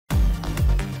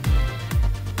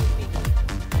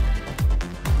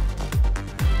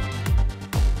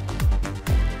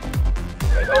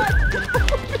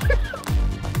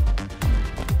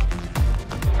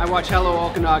watch Hello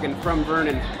Okanagan from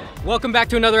Vernon. Welcome back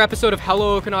to another episode of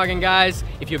Hello Okanagan, guys.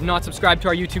 If you have not subscribed to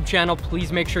our YouTube channel,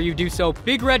 please make sure you do so.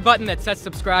 Big red button that says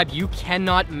subscribe. You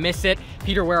cannot miss it.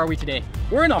 Peter, where are we today?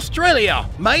 We're in Australia,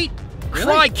 mate. Really?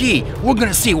 Crikey, we're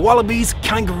gonna see wallabies,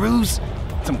 kangaroos,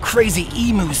 some crazy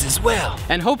emus as well.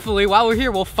 And hopefully, while we're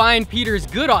here, we'll find Peter's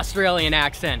good Australian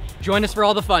accent. Join us for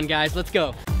all the fun, guys. Let's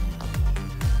go.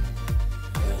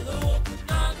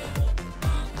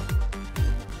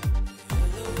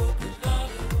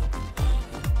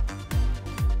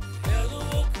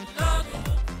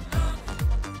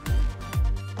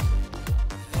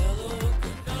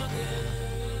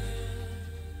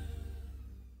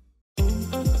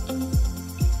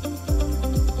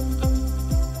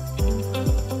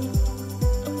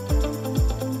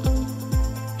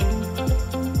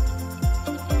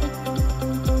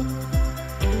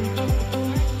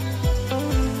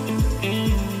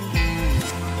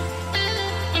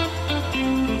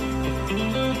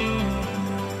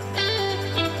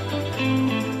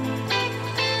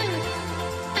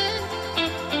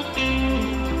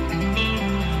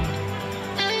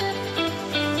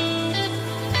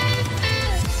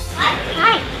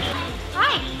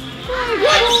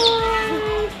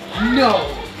 No!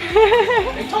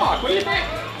 Hey, talk, what do you think?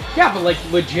 Yeah, but like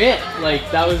legit, like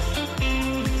that was...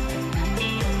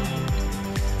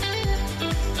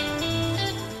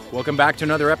 Welcome back to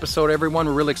another episode, everyone.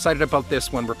 We're really excited about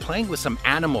this one. We're playing with some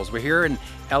animals. We're here in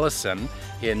Ellison,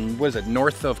 in, what is it,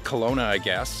 north of Kelowna, I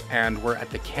guess, and we're at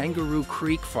the Kangaroo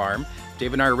Creek Farm.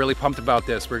 Dave and I are really pumped about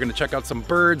this. We're gonna check out some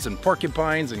birds and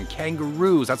porcupines and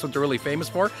kangaroos. That's what they're really famous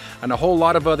for, and a whole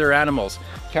lot of other animals.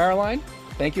 Caroline,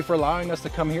 thank you for allowing us to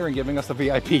come here and giving us the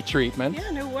VIP treatment.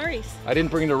 Yeah, no worries. I didn't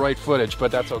bring the right footage,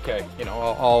 but that's okay. You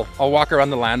know, I'll walk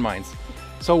around the landmines.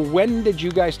 So when did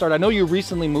you guys start? I know you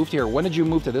recently moved here. When did you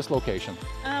move to this location?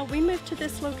 We moved to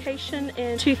this location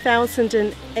in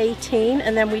 2018,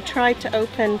 and then we tried to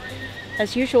open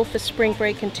as usual for spring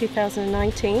break in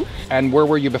 2019. And where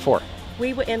were you before?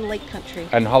 We were in Lake Country.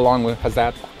 And how long has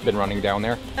that been running down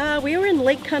there? We were in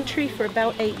Lake Country for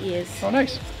about 8 years. Oh,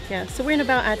 nice. Yeah, so we're in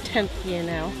about our 10th year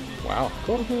now. Wow,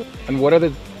 cool. And what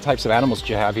other types of animals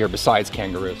do you have here besides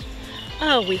kangaroos?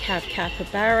 Oh, we have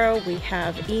capybara, we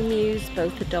have emus,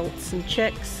 both adults and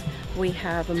chicks. We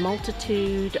have a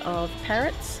multitude of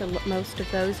parrots, so most of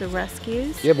those are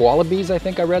rescues. You have wallabies, I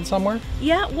think I read somewhere?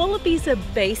 Yeah, wallabies are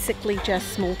basically just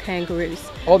small kangaroos.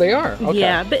 Oh, they are? Okay.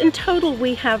 Yeah, but in total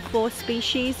we have 4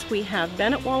 species. We have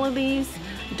Bennett wallabies,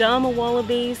 Dharma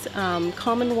wallabies,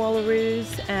 common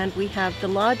wallaroos, and we have the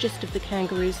largest of the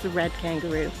kangaroos, the red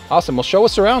kangaroo. Awesome. Well, show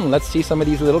us around. Let's see some of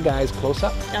these little guys close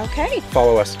up. Okay.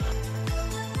 Follow us.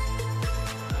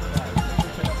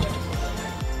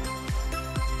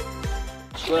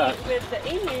 With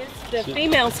the emus, the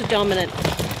females are dominant.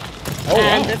 Oh,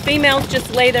 And wow. the females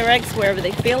just lay their eggs wherever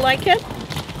they feel like it.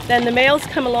 Then the males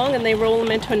come along and they roll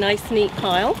them into a nice neat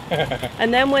pile.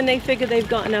 And then when they figure they've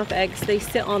got enough eggs, they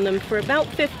sit on them for about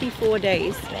 54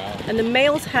 days. Wow. And the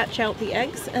males hatch out the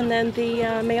eggs, and then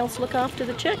the males look after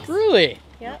the chicks. Really?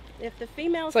 Yeah. If the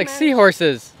females It's like manage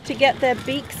seahorses. to get their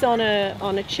beaks on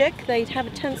a chick, they have a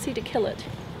tendency to kill it.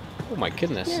 Oh my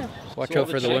goodness. Yeah. Watch out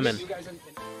for the women.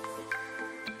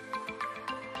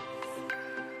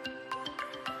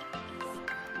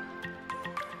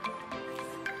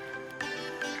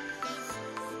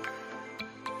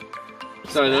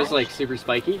 So are those like super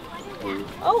spiky?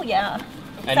 Oh yeah.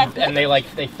 And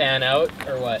they fan out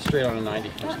or what? Straight on a 90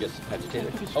 when she gets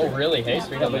agitated. Oh really? Hey,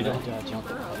 straight up.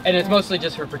 And it's mostly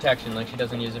just for protection, like she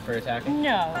doesn't use it for attacking?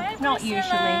 No, not usually.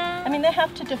 I mean, they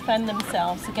have to defend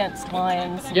themselves against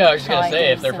lions. Yeah, I was just gonna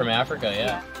say, if tigers they're and- from Africa,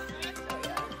 yeah.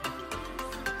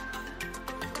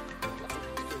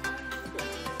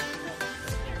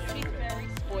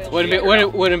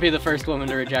 Wouldn't be the first woman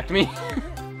to reject me.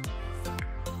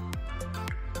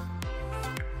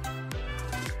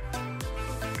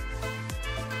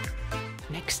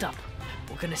 Next up,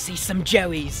 we're gonna see some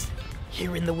joeys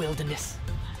here in the wilderness.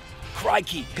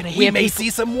 Crikey, Gonna we hear may people- see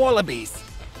some wallabies.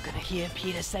 Gonna hear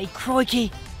Peter say,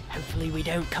 crikey. Hopefully we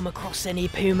don't come across any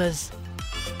pumas.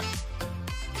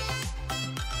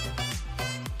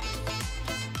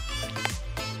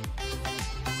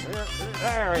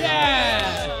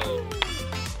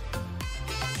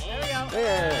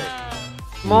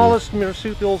 Smallest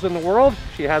marsupials in the world.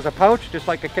 She has a pouch just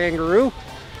like a kangaroo.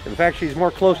 In fact, she's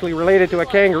more closely related to a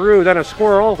kangaroo than a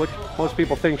squirrel, which most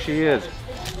people think she is.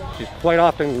 She's quite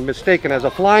often mistaken as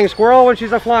a flying squirrel when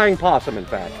she's a flying possum, in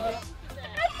fact.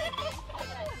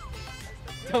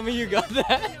 Tell me you got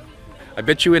that. I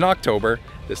bet you in October,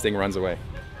 this thing runs away.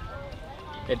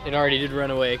 It already did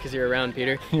run away because you're around,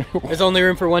 Peter. There's only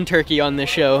room for one turkey on this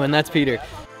show, and that's Peter.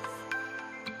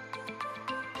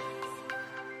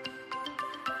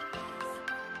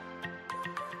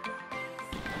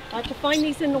 To find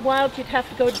these in the wild, you'd have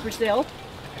to go to Brazil.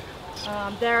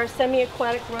 They're a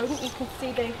semi-aquatic rodent. You can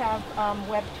see they have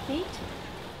webbed feet.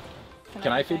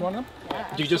 Can I feed one of them?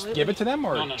 Yeah, Do you just give it to them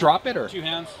or No. drop it or? 2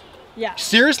 hands. Yeah.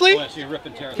 Seriously? Oh, yeah, so you rip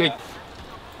and tear Okay. that.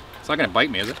 It's not gonna bite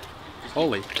me, is it?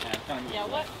 Holy. Yeah, kind of Yeah,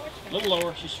 what? a little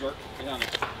lower. She's short. Get down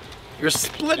there. You're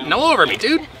splitting all over me,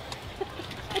 dude.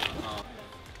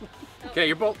 Okay,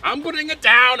 you're both. I'm putting it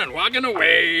down and walking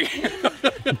away.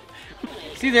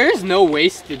 See, there is no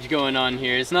wastage going on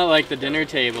here. It's not like the dinner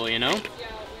table, you know?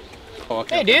 Oh,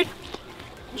 okay. Hey, dude.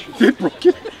 Dude broke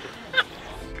it.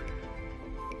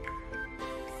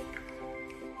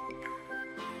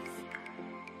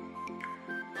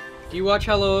 Do you watch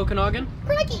Hello Okanagan?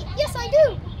 Crikey, yes I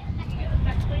do.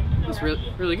 It's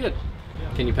really good.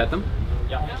 Can you pet them?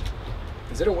 Yeah.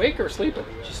 Is it awake or sleeping?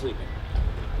 She's sleeping.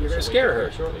 You're gonna scare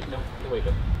her. Shortly. No, you'll wake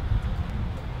up.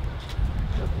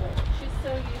 She's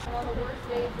so used to all the worst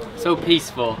days of So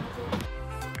peaceful.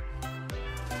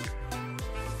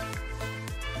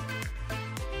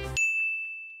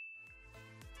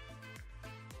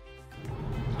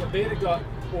 Yeah, Beta got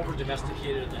over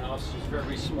domesticated in the house. She's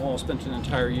very small, spent an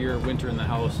entire year, winter in the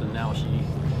house, and now she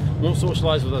won't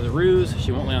socialize with other roos.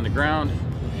 She won't lay on the ground.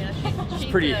 Yeah,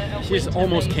 she's Pretty, a she's winter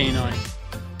almost baby. canine.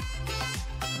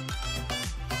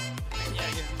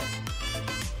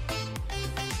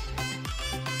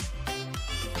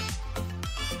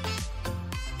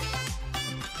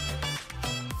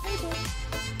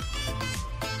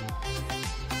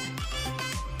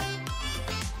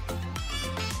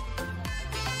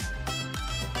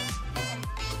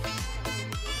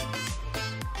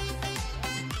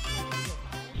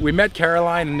 We met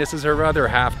Caroline, and this is her other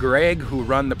half, Greg, who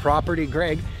run the property.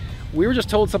 Greg, we were just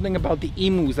told something about the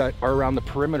emus that are around the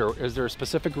perimeter. Is there a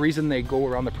specific reason they go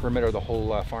around the perimeter of the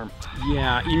whole farm?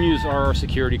 Yeah, emus are our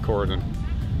security cordon.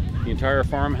 The entire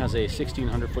farm has a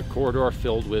 1,600-foot corridor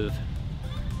filled with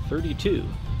 32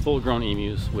 full-grown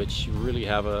emus, which really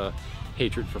have a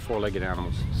hatred for four-legged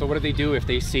animals. So what do they do if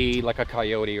they see like a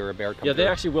coyote or a bear come Yeah, they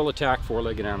through? actually will attack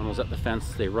four-legged animals at the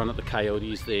fence. They run at the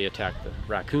coyotes, they attack the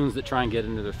raccoons that try and get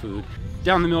into their food.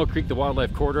 Down the Mill Creek, the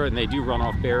wildlife corridor, and they do run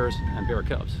off bears and bear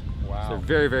cubs. Wow. So they're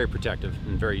very, very protective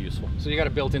and very useful. So you got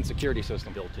a built-in security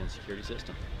system. Built-in security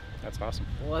system. That's awesome.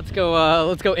 Well, let's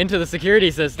go into the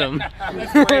security system.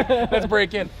 Let's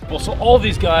break in. Well, so all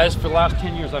these guys, for the last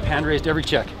 10 years, I've hand-raised every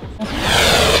check.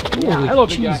 Yeah, hello,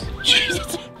 cheese.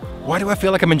 Why do I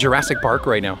feel like I'm in Jurassic Park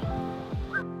right now?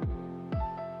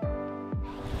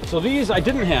 So these I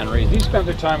didn't hand-raise. These spent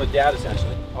their time with Dad,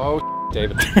 essentially. Oh,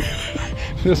 David.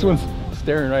 This one's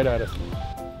staring right at us.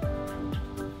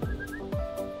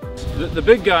 The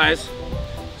big guys,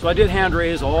 so I did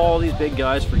hand-raise all these big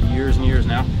guys for years and years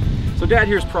now. So Dad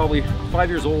here's probably 5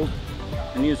 years old,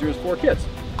 and here's 4 kids.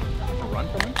 Run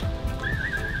from him?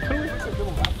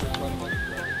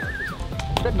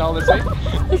 No,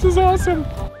 this is awesome.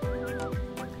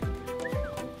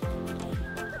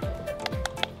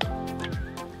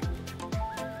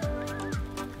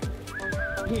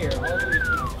 Here,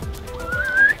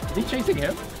 is he chasing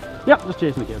him? Yep, just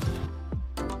chasing the kids.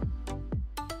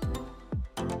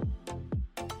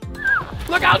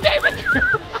 Look out, David!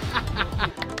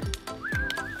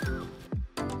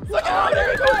 Look out,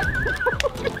 there he goes!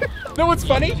 No, what's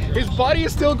funny? His body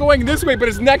is still going this way, but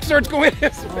his neck starts going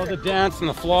this way. Oh, the dance and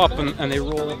the flop, and they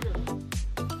roll.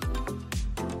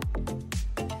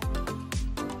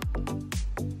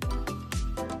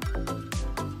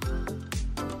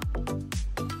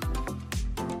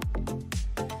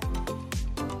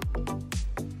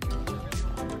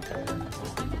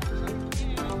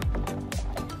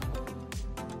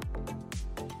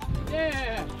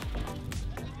 Yeah!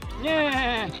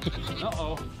 Yeah!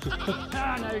 Uh-oh.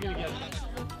 Ah, now you're gonna get it.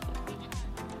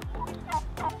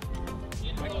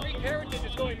 My Greek heritage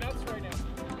is going nuts right now.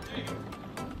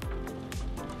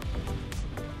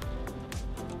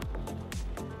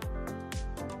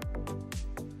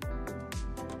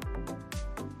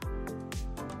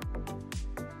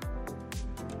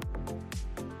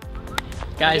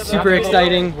 Guys, super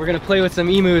exciting. We're gonna play with some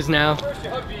emus now.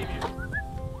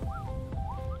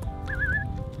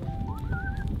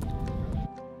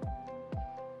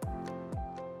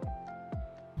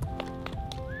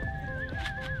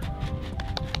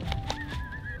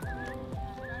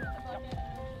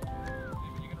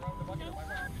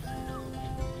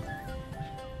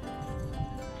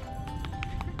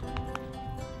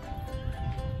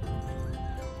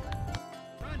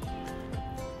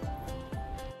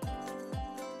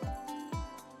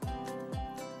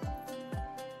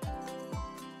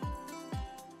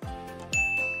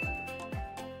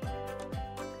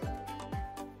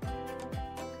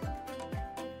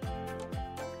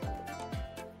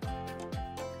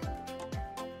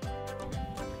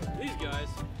 guys.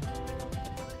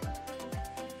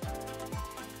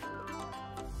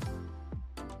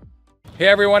 Hey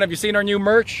everyone, have you seen our new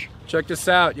merch? Check this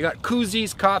out. You got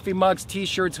koozies, coffee mugs,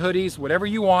 t-shirts, hoodies, whatever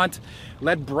you want.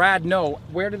 Let Brad know.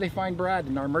 Where do they find Brad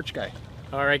and our merch guy?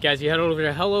 All right, guys, you head over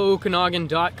to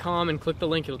hellookanagan.com and click the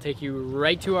link. It'll take you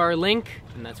right to our link,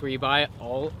 and that's where you buy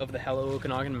all of the Hello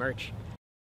Okanagan merch.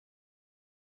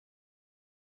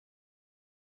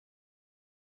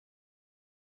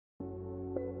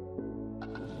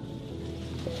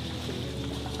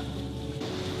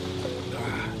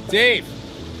 Dave!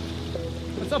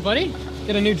 What's up, buddy?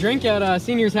 Get a new drink at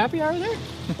Senior's Happy Hour there?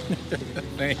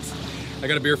 Thanks. I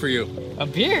got a beer for you. A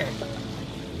beer?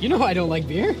 You know I don't like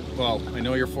beer. Well, I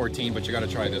know you're 14, but you gotta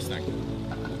try this thing.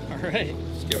 All right.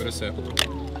 Just give it a sip.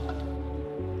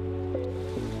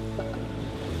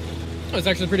 Oh, it's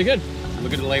actually pretty good.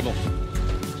 Look at the label.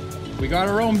 We got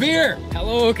our own beer!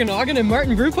 Hello Okanagan and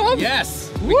Martin Brew Pub?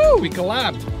 Yes! Woo! We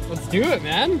collabed. Let's do it,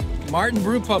 man. Martin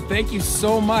Brew Pub, thank you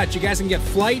so much. You guys can get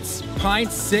flights,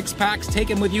 pints, 6-packs, take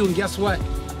them with you, and guess what?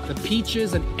 The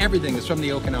peaches and everything is from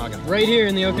the Okanagan. Right here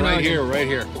in the Okanagan. Right here, right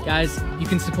here. Guys, you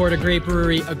can support a great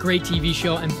brewery, a great TV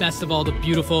show, and best of all, the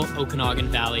beautiful Okanagan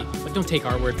Valley. But don't take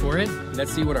our word for it.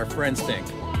 Let's see what our friends think.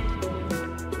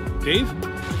 Dave?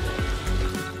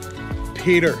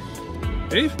 Peter.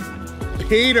 Dave?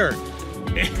 Peter.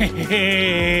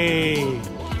 Hey!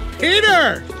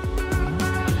 Peter!